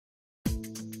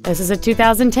This is a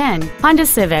 2010 Honda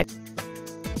Civic.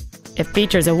 It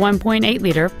features a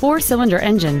 1.8-liter four-cylinder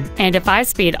engine and a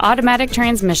 5-speed automatic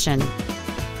transmission.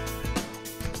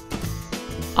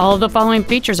 All of the following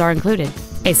features are included: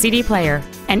 a CD player,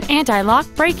 an anti-lock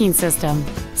braking system,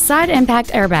 side impact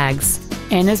airbags,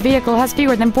 and this vehicle has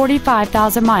fewer than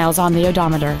 45,000 miles on the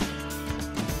odometer.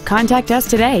 Contact us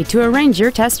today to arrange your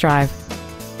test drive.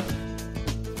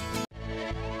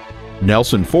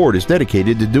 Nelson Ford is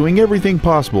dedicated to doing everything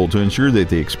possible to ensure that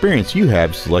the experience you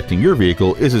have selecting your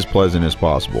vehicle is as pleasant as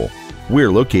possible. We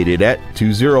are located at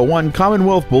 201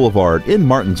 Commonwealth Boulevard in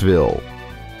Martinsville.